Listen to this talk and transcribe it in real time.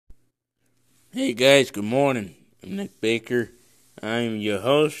Hey guys, good morning. I'm Nick Baker. I'm your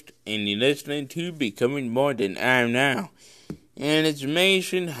host, and you're listening to Becoming More Than I Am Now. And it's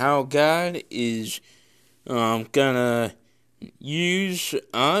amazing how God is gonna use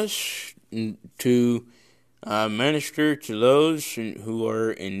us to minister to those who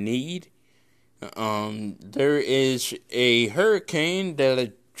are in need. There is a hurricane that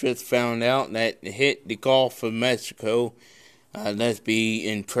I just found out that hit the Gulf of Mexico. Let's be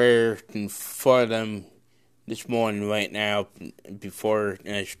in prayer for them this morning right now before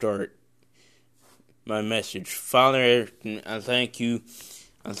I start my message. Father, I thank you.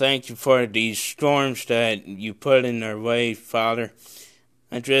 I thank you for these storms that you put in our way, Father.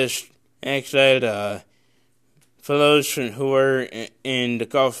 I just ask that for those who are in the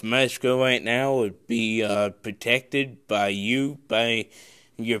Gulf of Mexico right now would be protected by you, by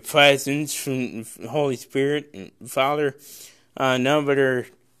your presence from Holy Spirit. Father, no matter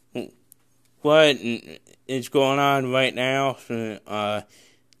what is going on right now, the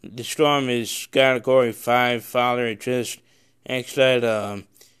storm is Category 5, Father. I just ask that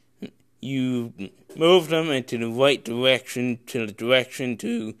you move them into the right direction, to the direction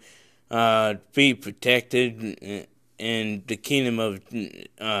to be protected in the kingdom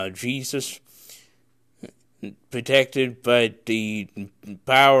of Jesus, protected by the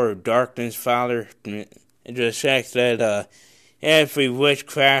power of darkness, Father. I just ask that every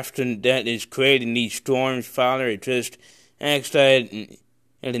witchcraft that is creating these storms, Father, I just ask that in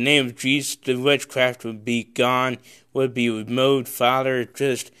the name of Jesus, the witchcraft would be gone, would be removed, Father.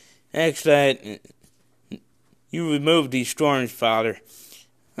 Just ask that you remove these storms, Father,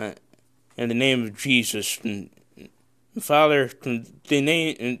 in the name of Jesus. Father,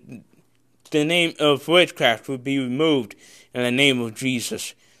 the name of witchcraft would be removed in the name of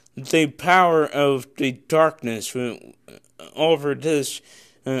Jesus. The power of the darkness over this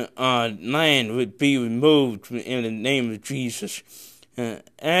land would be removed in the name of Jesus.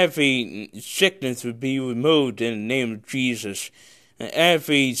 Every sickness would be removed in the name of Jesus.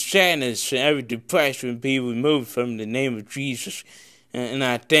 Every sadness, every depression would be removed from the name of Jesus. And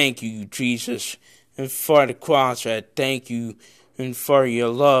I thank you, Jesus, and for the cross. I thank you and for your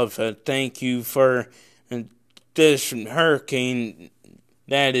love. I thank you for this hurricane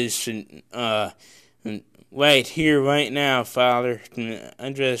that is right here, right now, Father.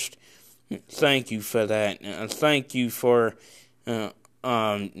 I just thank you for that. I thank you for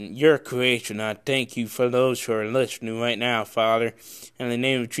your creation. I thank you for those who are listening right now, Father. In the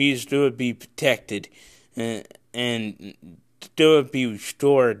name of Jesus, they would be protected and they would be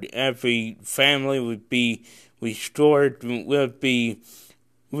restored. Every family would be restored, would be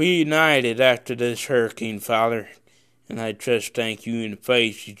reunited after this hurricane, Father. And I just thank you and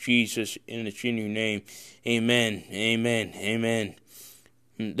praise you, Jesus, and it's in your name. Amen, amen, amen.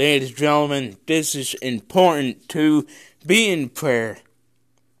 Ladies and gentlemen, this is important to be in prayer.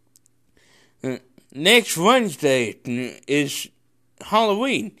 Next Wednesday is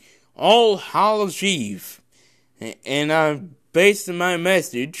Halloween, All Hallows Eve. And I'm basing my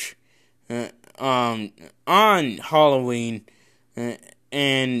message on Halloween.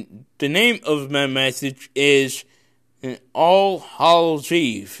 And the name of my message is All Hallows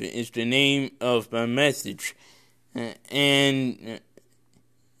Eve is the name of my message. And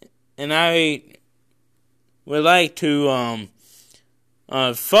I would like to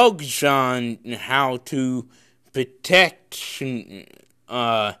focus on how to protect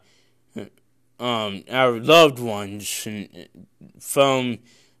our loved ones from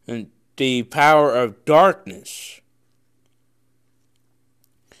the power of darkness.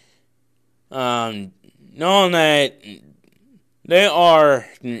 Knowing that there are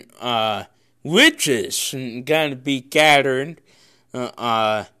witches going to be gathered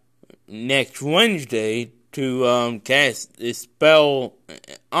next Wednesday to cast a spell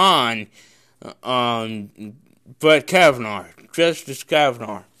on Brett Kavanaugh, Justice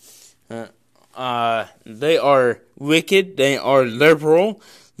Kavanaugh. They are wicked, they are liberal,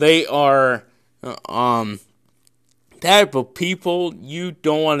 they are type of people you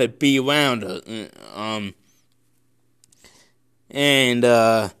don't want to be around.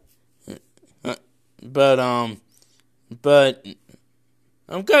 But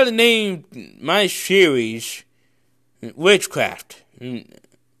I'm gonna name my series Witchcraft, and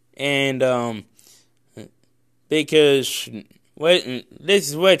because this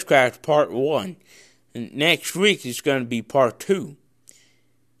is Witchcraft Part 1. And next week is going to be Part 2.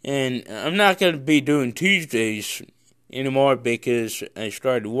 And I'm not going to be doing Tuesdays anymore because I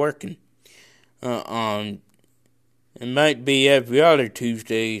started working. It might be every other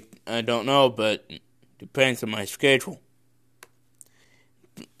Tuesday, I don't know, but depends on my schedule.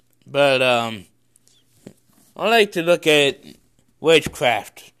 But I like to look at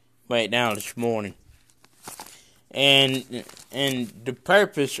witchcraft right now this morning, and the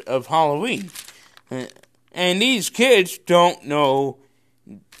purpose of Halloween. And these kids don't know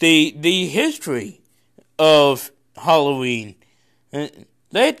the history of Halloween.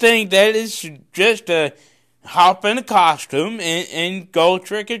 They think that it's just a hop in a costume and go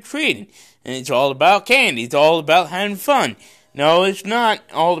trick-or-treating. And it's all about candy. It's all about having fun. No, it's not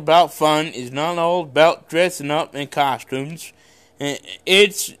all about fun. It's not all about dressing up in costumes.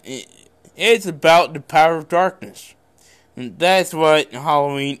 It's about the power of darkness. And that's what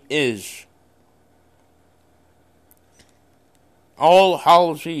Halloween is. All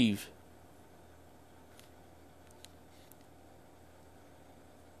Hallows Eve.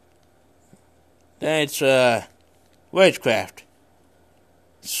 That's witchcraft.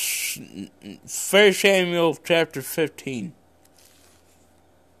 1 Samuel chapter 15.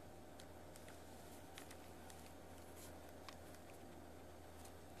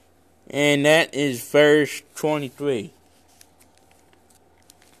 And that is verse 23.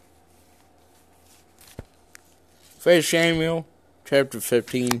 1 Samuel chapter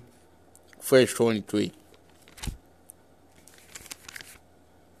 15, verse 23.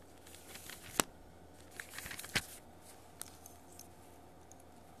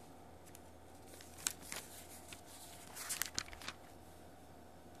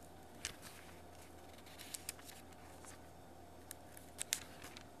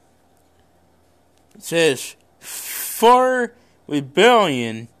 It says, "For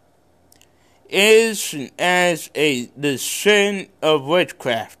rebellion is as the sin of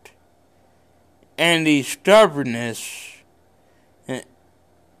witchcraft, and the stubbornness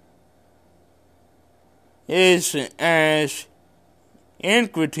is as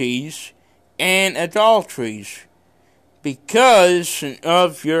iniquities and adulteries, because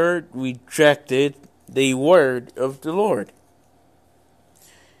of your rejected the word of the Lord.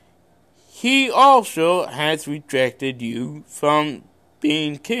 He also hath rejected you from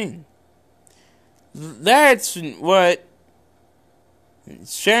being king." That's what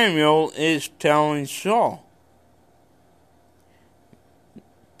Samuel is telling Saul.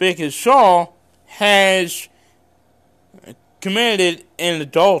 Because Saul has committed an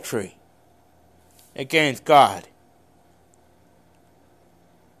adultery against God.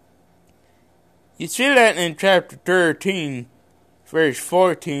 You see that in chapter 13, verse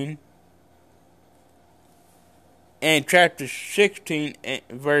 14, and chapter 16,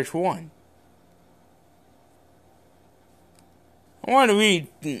 verse 1. I want to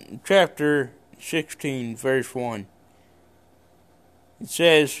read chapter 16, verse 1. It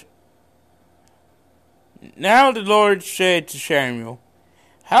says, "Now the Lord said to Samuel,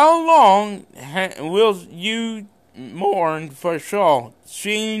 How long will you mourn for Saul,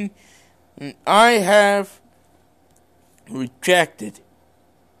 seeing I have rejected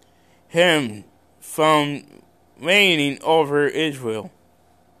him from reigning over Israel?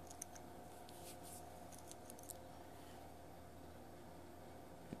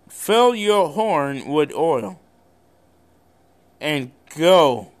 Fill your horn with oil, and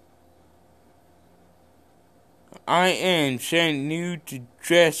go. I am sending you to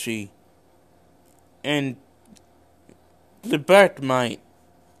Jesse and the Bethlehemite,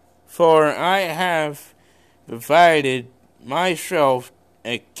 for I have provided myself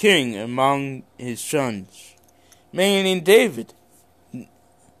a king among his sons." Meaning David.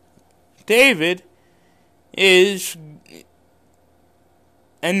 David is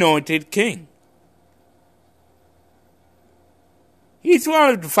anointed king. He's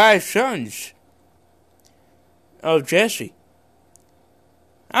one of the 5 sons of Jesse.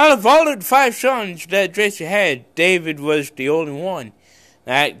 Out of all of the 5 sons that Jesse had, David was the only one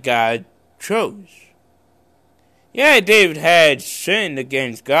that God chose. Yeah, David had sinned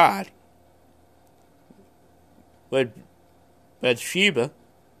against God with Bathsheba.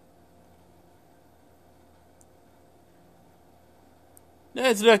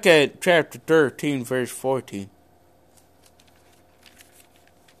 Let's look at chapter 13, verse 14.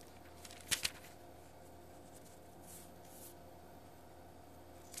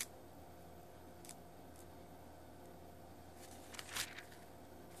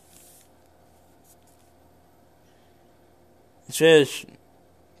 It says,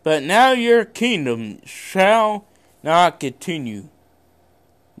 "But now your kingdom shall not continue.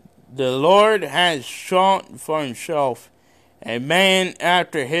 The Lord has sought for himself a man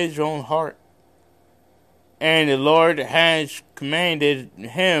after his own heart, and the Lord has commanded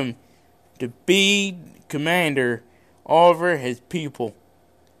him to be commander over his people,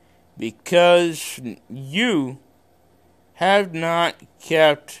 because you have not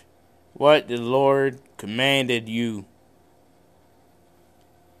kept what the Lord commanded you.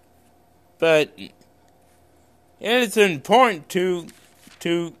 But it is important to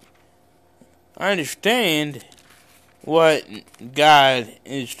understand what God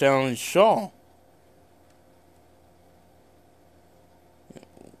is telling Saul.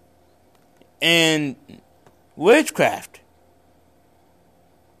 And witchcraft.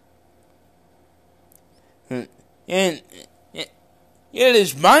 And it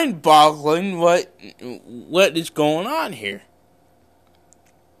is mind-boggling what is going on here.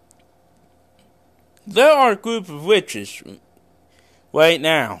 There are a group of witches right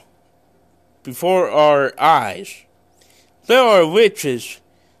now before our eyes. There are witches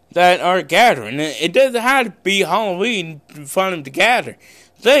that are gathering. It doesn't have to be Halloween for them to gather.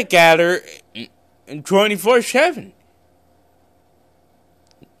 They gather 24/7.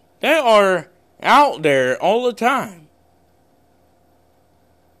 They are out there all the time.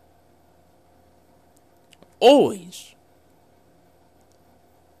 Always.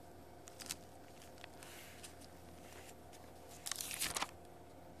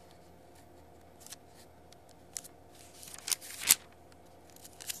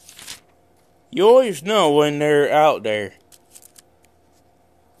 You always know when they're out there.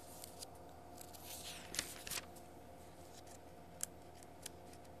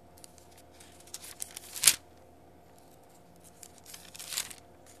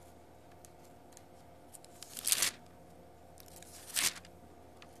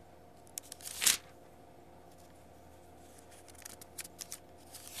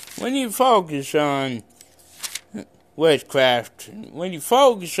 When you focus on witchcraft, when you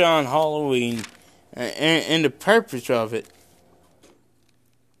focus on Halloween and the purpose of it,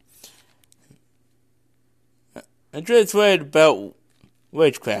 I just read about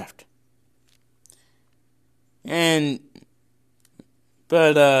witchcraft.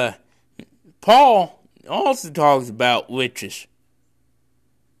 But Paul also talks about witches.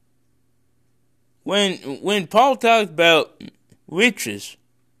 When Paul talks about witches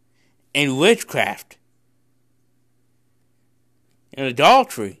and witchcraft and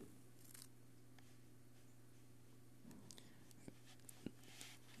adultery,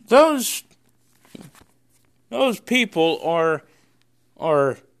 those people are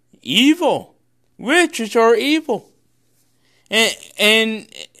evil. Witches are evil, and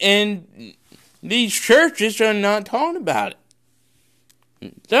these churches are not talking about it.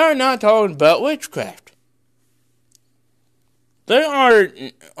 They're not talking about witchcraft.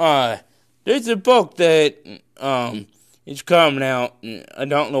 There's a book that is coming out. I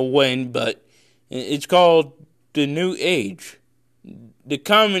don't know when, but it's called The New Age. The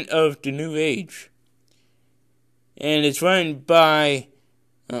Coming of the New Age. And it's written by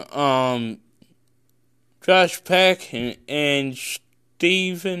Josh Peck and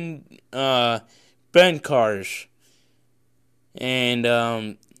Stephen Benkars.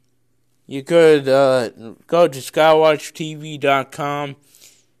 And you could go to skywatchtv.com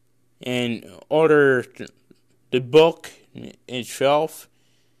and order the book itself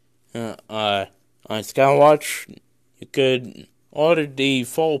on Skywatch. You could order the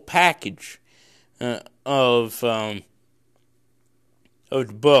full package of the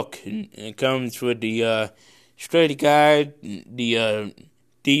book. It comes with the study guide, the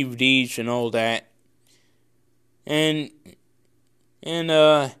DVDs, and all that. And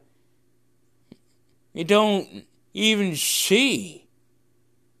you don't even see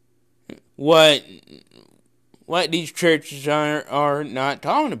what these churches are not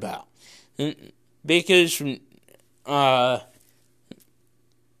talking about, because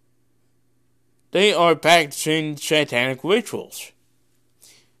they are practicing satanic rituals,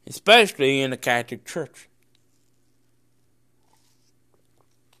 especially in the Catholic Church.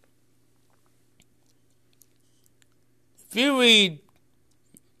 If you read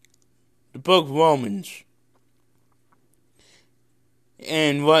the book of Romans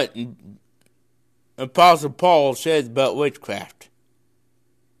and what Apostle Paul says about witchcraft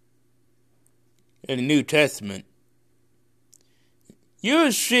in the New Testament,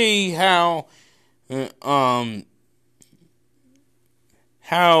 you'll see how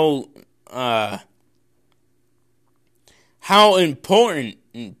important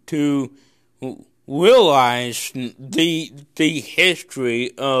to realize the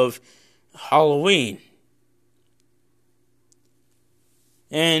history of Halloween.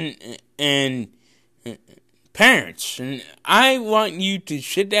 And parents, and I want you to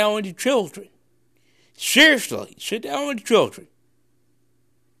sit down with your children. Seriously, sit down with your children.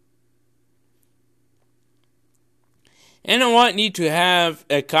 And I want you to have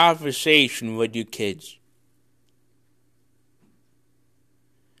a conversation with your kids.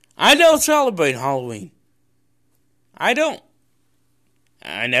 I don't celebrate Halloween. I don't.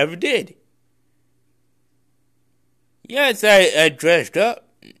 I never did. Yes, I dressed up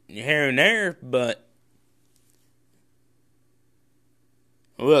here and there, but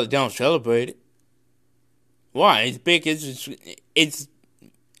I really don't celebrate it. Why? It's because it's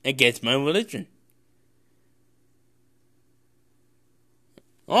against my religion.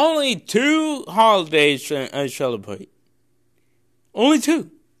 Only 2 holidays I celebrate. Only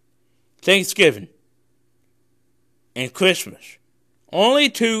 2. Thanksgiving and Christmas. Only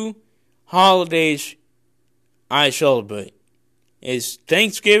 2 holidays I celebrate. It's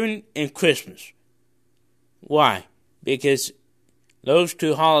Thanksgiving and Christmas. Why? Because those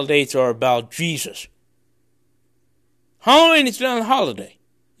 2 holidays are about Jesus. Halloween is not a holiday.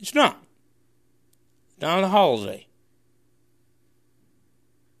 It's not. It's not a holiday.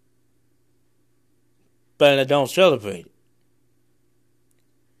 But I don't celebrate it.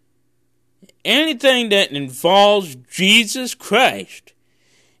 Anything that involves Jesus Christ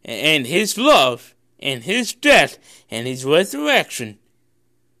and His love and His death and His resurrection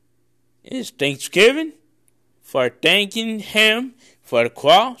is Thanksgiving, for thanking Him for the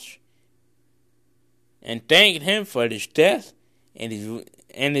cross and thanking Him for His death and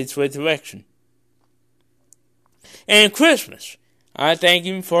His resurrection. And Christmas, I thank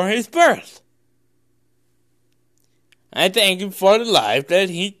Him for His birth. I thank Him for the life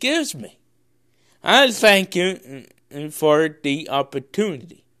that He gives me. I thank Him for the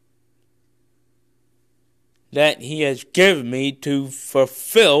opportunity that He has given me to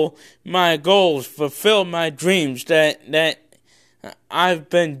fulfill my goals, fulfill my dreams that I've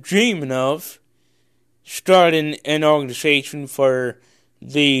been dreaming of, starting an organization for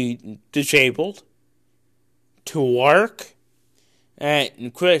the disabled, to work at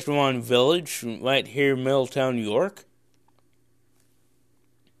Crestlawn Village right here in Middletown, New York.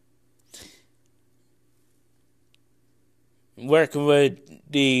 Working with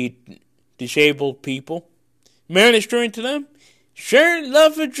the disabled people, ministering to them, sharing the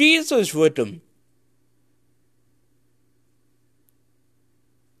love of Jesus with them.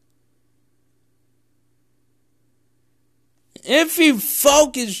 If you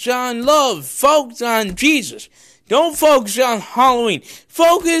focus on love, focus on Jesus. Don't focus on Halloween.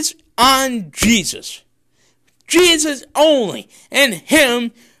 Focus on Jesus. Jesus only, and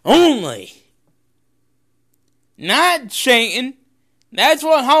Him only. Not Satan. That's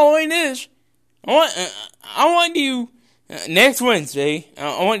what Halloween is. I want you, next Wednesday,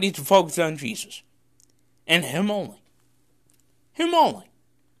 I want you to focus on Jesus. And Him only. Him only.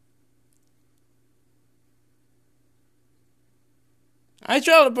 I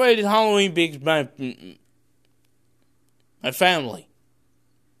celebrated Halloween because my family.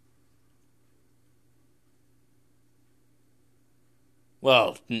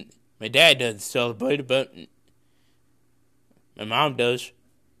 Well, my dad doesn't celebrate it, but my mom does.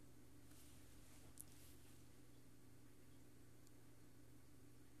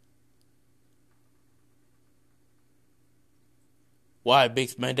 Why?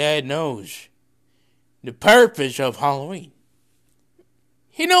 Because my dad knows the purpose of Halloween.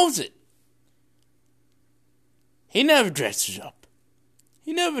 He knows it. He never dresses up.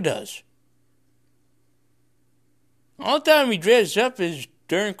 He never does. All the time he dresses up is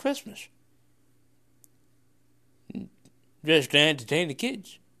during Christmas. Just to entertain the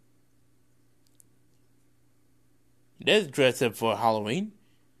kids. He doesn't dress up for Halloween.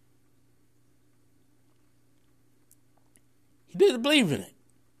 He doesn't believe in it.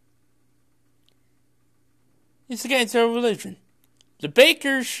 It's against our religion. The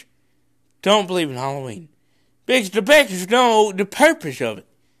bakers don't believe in Halloween. Because the bakers know the purpose of it.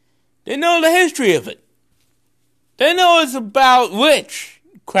 They know the history of it. They know it's about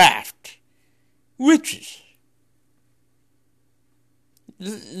witchcraft. Witches.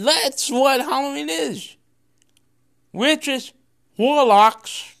 That's what Halloween is. Witches,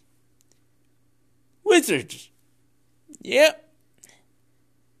 warlocks, wizards. Yep.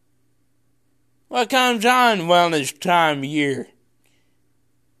 What comes on around this time of year?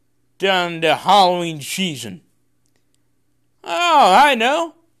 During the Halloween season. Oh, I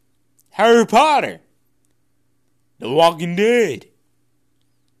know. Harry Potter. The Walking Dead.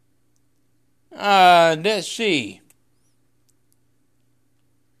 Let's see.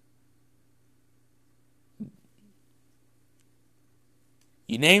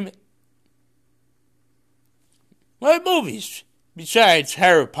 You name it. What movies besides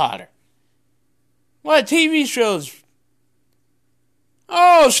Harry Potter? What TV shows?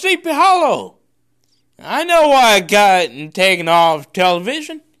 Oh, Sleepy Hollow. I know why I got taken off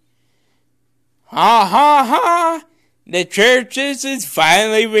television. Ha ha ha. the churches is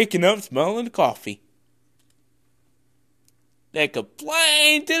finally waking up smelling the coffee. They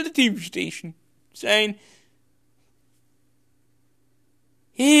complain to the TV station, saying,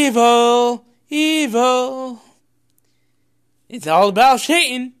 evil, evil. It's all about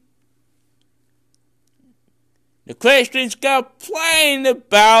Satan. The Christians complain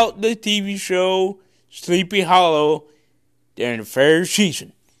about the TV show Sleepy Hollow during the first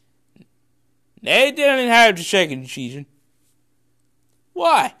season. They didn't have the second season.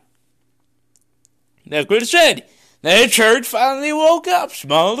 Why? Like what I said, the church finally woke up,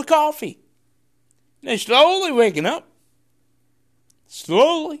 smelled the coffee. They're slowly waking up.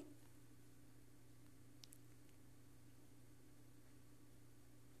 Slowly.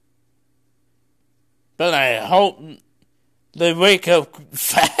 But I hope they wake up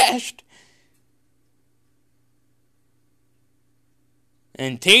fast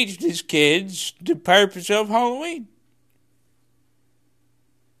and teach these kids the purpose of Halloween.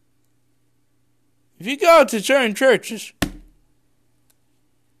 If you go to certain churches,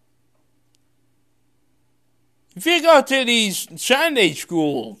 if you go to these Sunday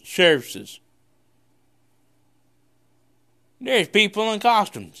school services, there's people in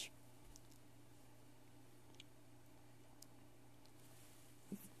costumes.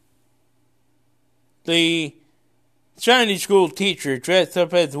 The Sunday school teacher dressed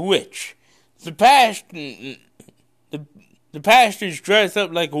up as a witch. The pastor's dressed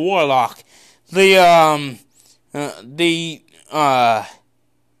up like a warlock. The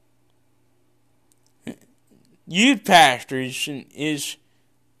youth pastors is,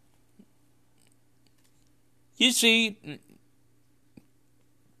 you see,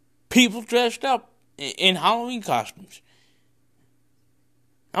 people dressed up in Halloween costumes.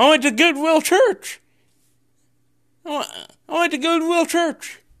 I went to Goodwill Church. I went to Goodwill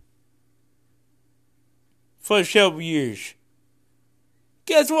Church for several years.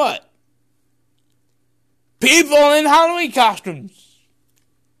 Guess what? People in Halloween costumes.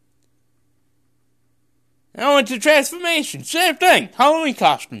 I went to Transformation. Same thing. Halloween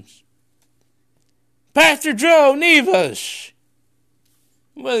costumes. Pastor Joe Nevas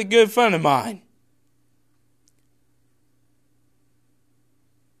was a good friend of mine.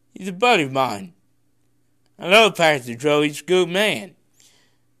 He's a buddy of mine. I love Pastor Joe. He's a good man.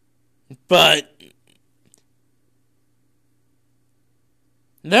 But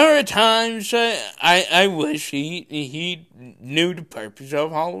there are times I wish he knew the purpose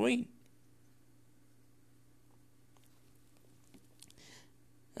of Halloween.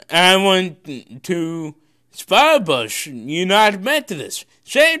 I went to Spirebush United Methodist.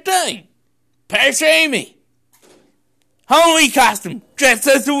 Same thing. Pastor Amy. Halloween costume. Dressed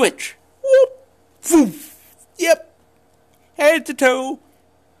as a witch. Whoop. Woof. Yep. Head to toe.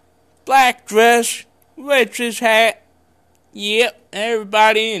 Black dress. Witch's hat. Yep.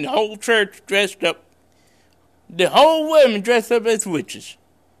 Everybody in the whole church dressed up. The whole women dressed up as witches.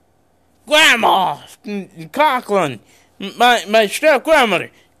 Grandma Conklin. My step-grandmother.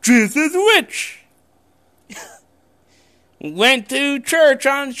 Dressed as a witch. Went to church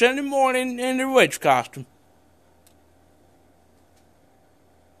on Sunday morning in their witch costume.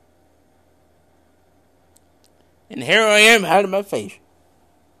 And here I am out of my face.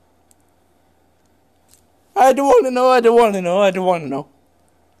 I don't want to know. I don't want to know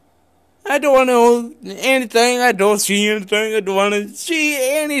anything. I don't see anything. I don't want to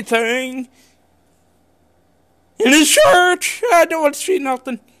see anything. In the church, I don't want to see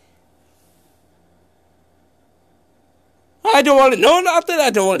nothing. I don't want to know nothing. I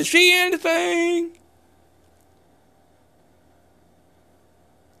don't want to see anything.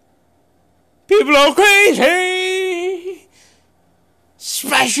 People are crazy.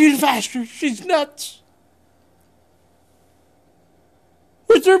 Especially the pastor. She's nuts.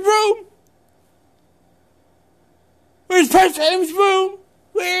 Where's her broom? Where's Pastor Adam's broom?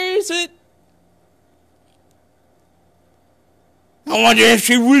 Where is it? I wonder if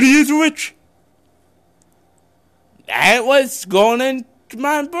she really is a witch. That was going into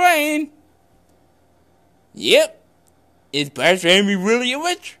my brain. Yep. Is Pastor Amy really a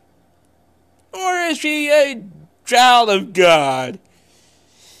witch? Or is she a child of God?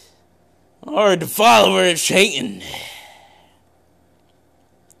 Or the follower of Satan?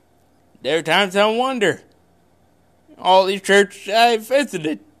 There are times I wonder. All these churches I've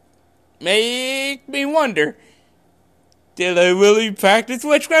visited make me wonder. Did I really practice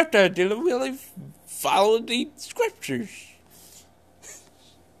witchcraft? Or did I really follow the scriptures?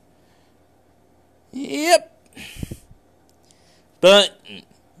 Yep. But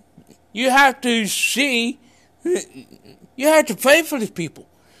you have to see, you have to pray for these people.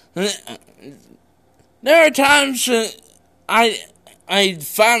 There are times I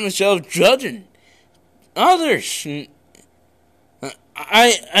find myself judging others.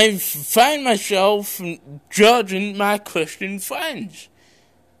 I find myself judging my Christian friends,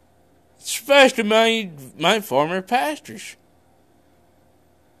 especially my former pastors.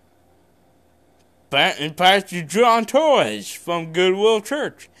 Pastor John Torres from Goodwill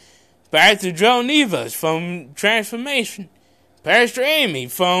Church, Pastor Joe Nevas from Transformation, Pastor Amy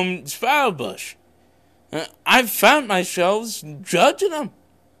from Spousebush. I found myself judging them.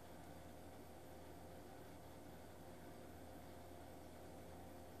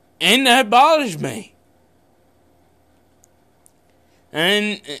 And that bothers me.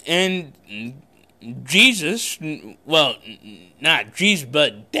 And Jesus, well, not Jesus,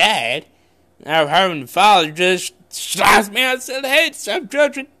 but Dad, our Heavenly Father, just slaps me on the head. Stop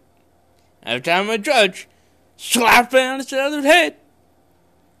judging. Every time I judge, slap me on the other head.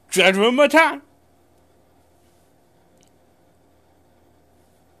 Judge one more time.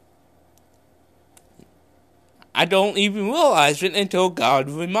 I don't even realize it until God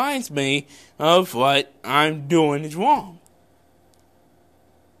reminds me of what I'm doing is wrong.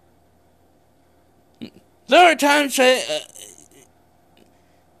 There are times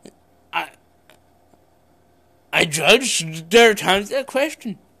I judge. There are times I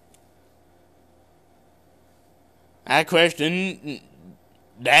question. I question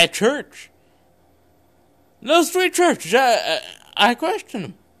that church. Those three churches, I question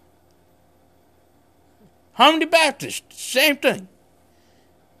them. Harmony Baptist, same thing.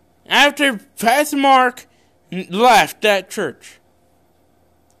 After Pastor Mark left that church,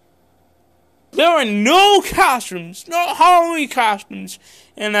 there were no costumes, no Halloween costumes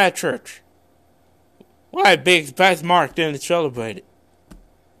in that church. Why? Because Pastor Mark didn't celebrate it.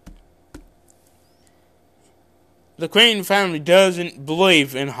 The Crane family doesn't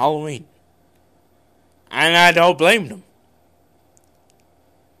believe in Halloween. And I don't blame them.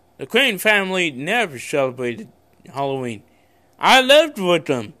 The Crane family never celebrated Halloween. I lived with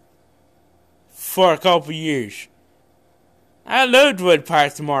them for a couple years. I lived with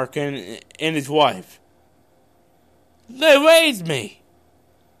Pastor Mark and his wife. They raised me.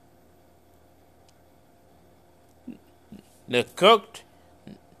 They cooked.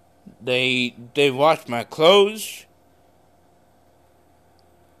 They washed my clothes.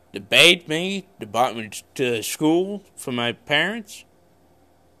 They bathed me. They brought me to school for my parents.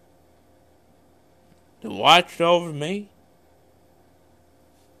 They watched over me.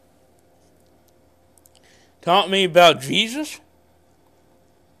 Taught me about Jesus.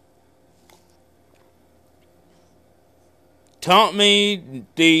 Taught me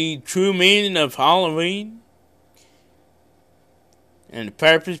the true meaning of Halloween and the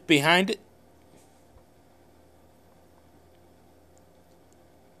purpose behind it.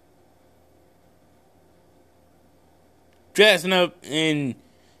 Dressing up in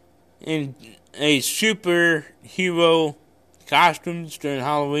a superhero costumes during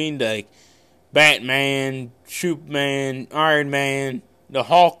Halloween, like Batman, Superman, Iron Man, the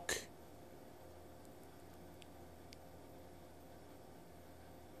Hulk.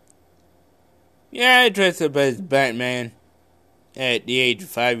 Yeah, I dressed up as Batman at the age of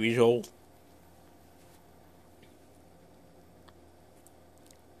 5 years old.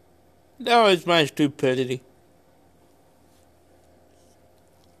 That was my stupidity.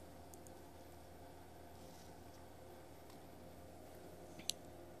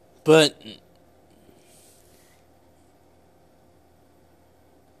 But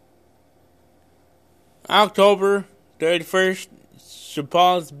October 31st is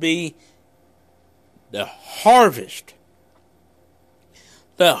supposed to be the harvest.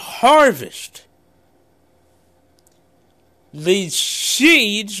 The harvest. The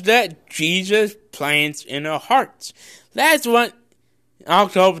seeds that Jesus plants in our hearts. That's what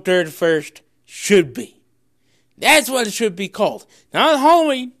October 31st should be. That's what it should be called. Not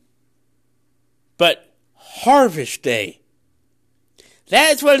Halloween, but Harvest Day.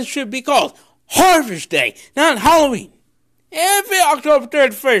 That's what it should be called. Harvest Day, not Halloween. Every October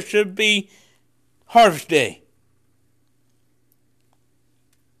 31st should be Harvest Day.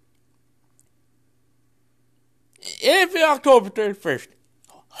 Every October 31st,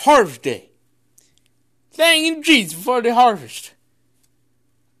 Harvest Day. Thanking Jesus for the harvest.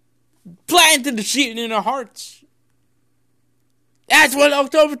 Planting the seed in our hearts. That's what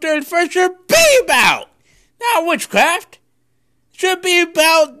October 31st should be about. Not witchcraft. It should be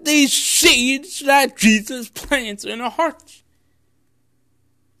about these seeds that Jesus plants in our hearts.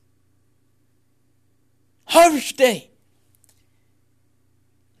 Harvest Day.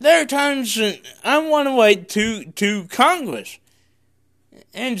 There are times I want to wait to Congress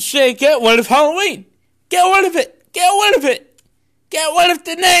and say, get rid of Halloween. Get rid of it. Get rid of it. Get rid of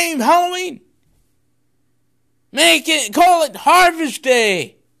the name Halloween. Call it Harvest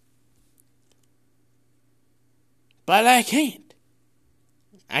Day. But I can't.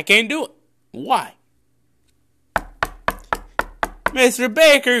 I can't do it. Why? Mr.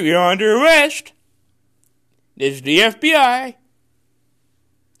 Baker, you're under arrest. This is the FBI.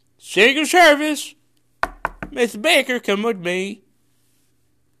 Secret Service. Mr. Baker, come with me.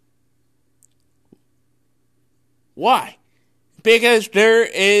 Why? Because there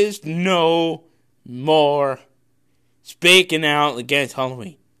is no more speaking out against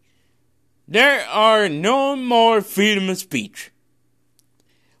Halloween. There are no more freedom of speech.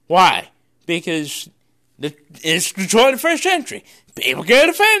 Why? Because it's the 21st century. People get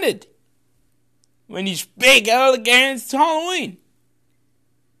offended when you speak out against Halloween.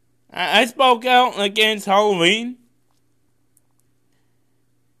 I spoke out against Halloween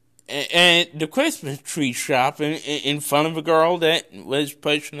at the Christmas tree shop in front of a girl that was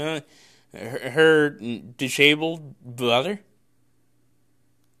pushing her disabled brother.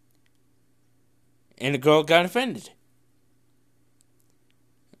 And the girl got offended.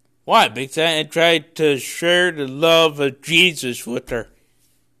 Why? Because I tried to share the love of Jesus with her.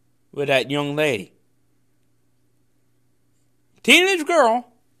 With that young lady. Teenage girl.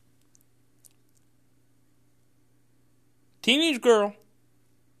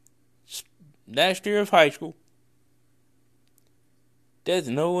 Last year of high school.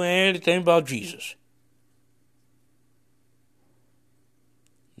 Doesn't know anything about Jesus.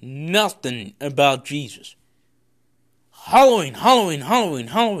 Nothing about Jesus. Halloween.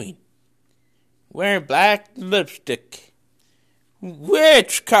 Wearing black lipstick.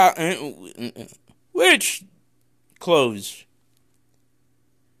 Which clothes?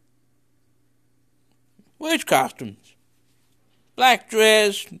 Which costumes? Black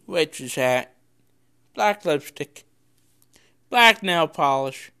dress, witch's hat, black lipstick, black nail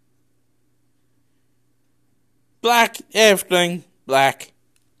polish, black everything, black.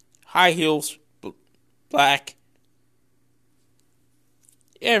 High heels, black.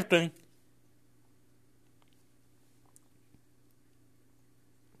 Everything.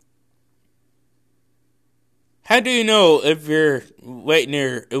 How do you know if you're right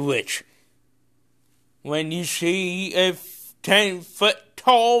near a witch? When you see a 10-foot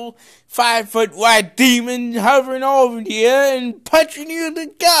tall, 5-foot wide demon hovering over you and punching you in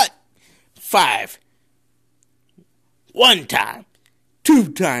the gut. 5. 1 time.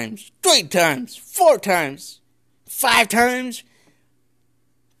 2 times, 3 times, 4 times, 5 times.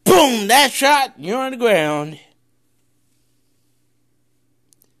 Boom, that shot, you're on the ground.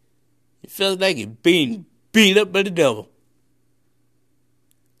 It feels like you're being beat up by the devil.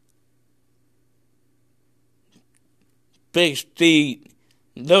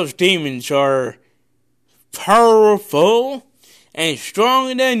 Those demons are powerful and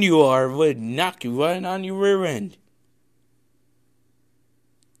stronger than you are. Would knock you right on your rear end.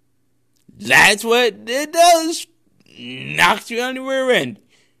 That's what it does. Knocks you on the rear end.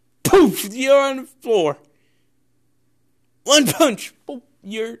 Poof, you're on the floor. 1 punch. Poof,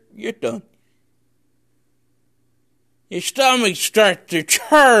 you're done. Your stomach starts to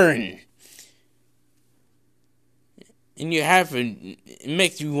churn. And it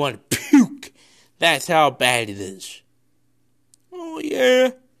makes you want to puke. That's how bad it is. Oh,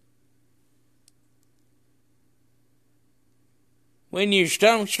 yeah. When your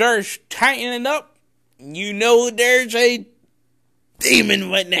stomach starts tightening up, you know there's a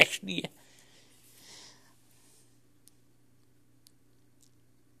demon right next to you.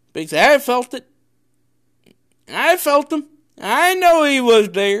 Because I felt it. I felt him. I know he was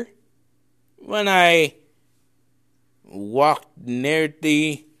there. When I walked near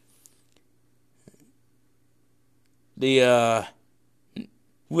the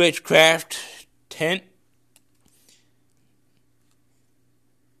witchcraft tent,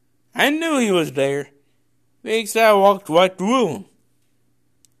 I knew he was there because I walked right through him.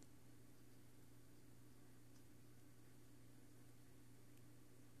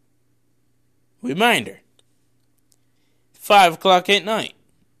 Reminder, 5 o'clock at night.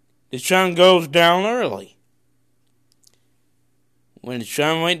 The sun goes down early. When the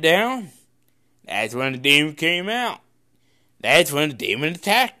sun went down, that's when the demon came out. That's when the demon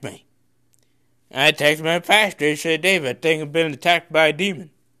attacked me. I texted my pastor and said, Dave, I think I've been attacked by a demon.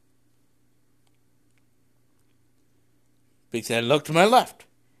 Because I looked to my left.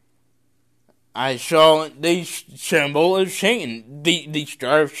 I saw the symbol of Satan, the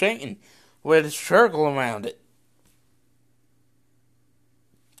star of Satan, with a circle around it.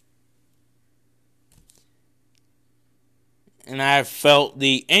 And I felt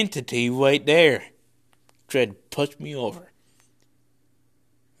the entity right there. tried to push me over.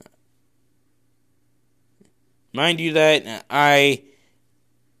 Mind you that I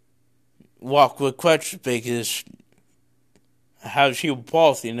walk with crutches because I have cerebral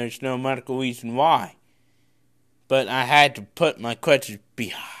palsy and there's no medical reason why. But I had to put my crutches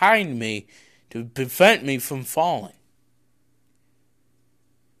behind me to prevent me from falling.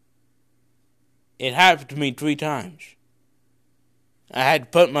 It happened to me 3 times. I had to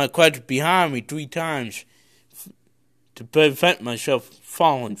put my crutches behind me 3 times to prevent myself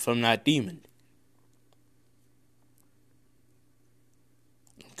falling from that demon.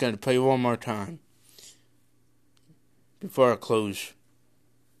 I'm going to play one more time before I close.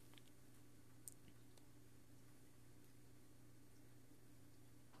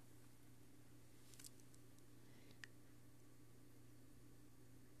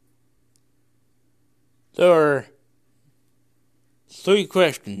 There are 3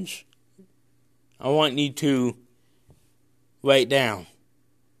 questions I want you to write down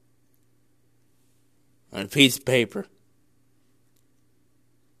on a piece of paper.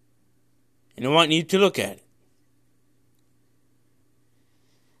 And I want you to look at it.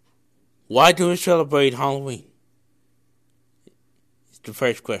 Why do we celebrate Halloween? It's the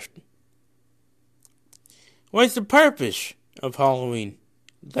first question. What's the purpose of Halloween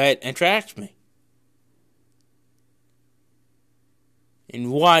that attracts me? And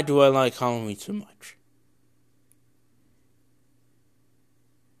why do I like Halloween so much?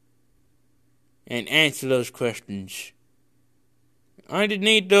 And answer those questions.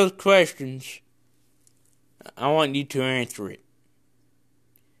 Underneath those questions, I want you to answer it.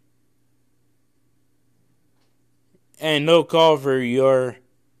 And look over your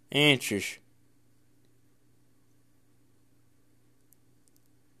answers.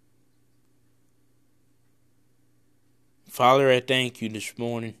 Father, I thank you this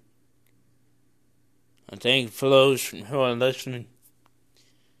morning. I thank you for those who are listening.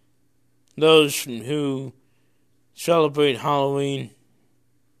 Those who celebrate Halloween.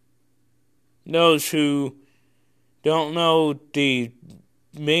 Those who don't know the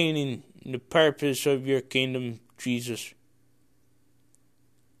meaning and the purpose of your kingdom, Jesus.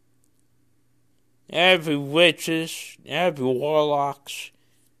 Every witches, every warlocks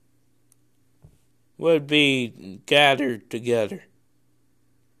would be gathered together.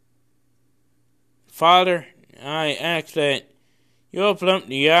 Father, I ask that you open up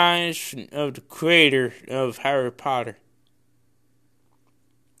the eyes of the creator of Harry Potter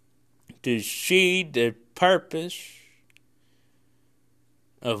to see the purpose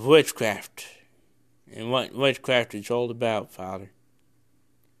of witchcraft and what witchcraft is all about, Father.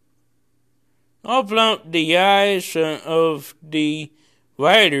 Open up the eyes of the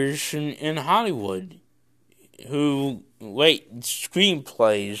writers in Hollywood who write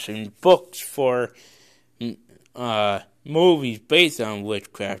screenplays and books for movies based on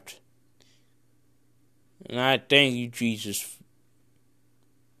witchcraft. And I thank you, Jesus,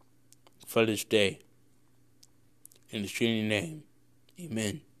 for this day. In the your name,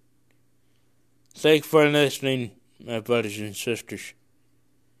 amen. Thanks for listening, my brothers and sisters.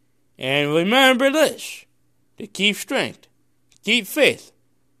 And remember this, to keep strength, keep faith,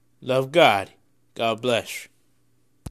 love God. God bless.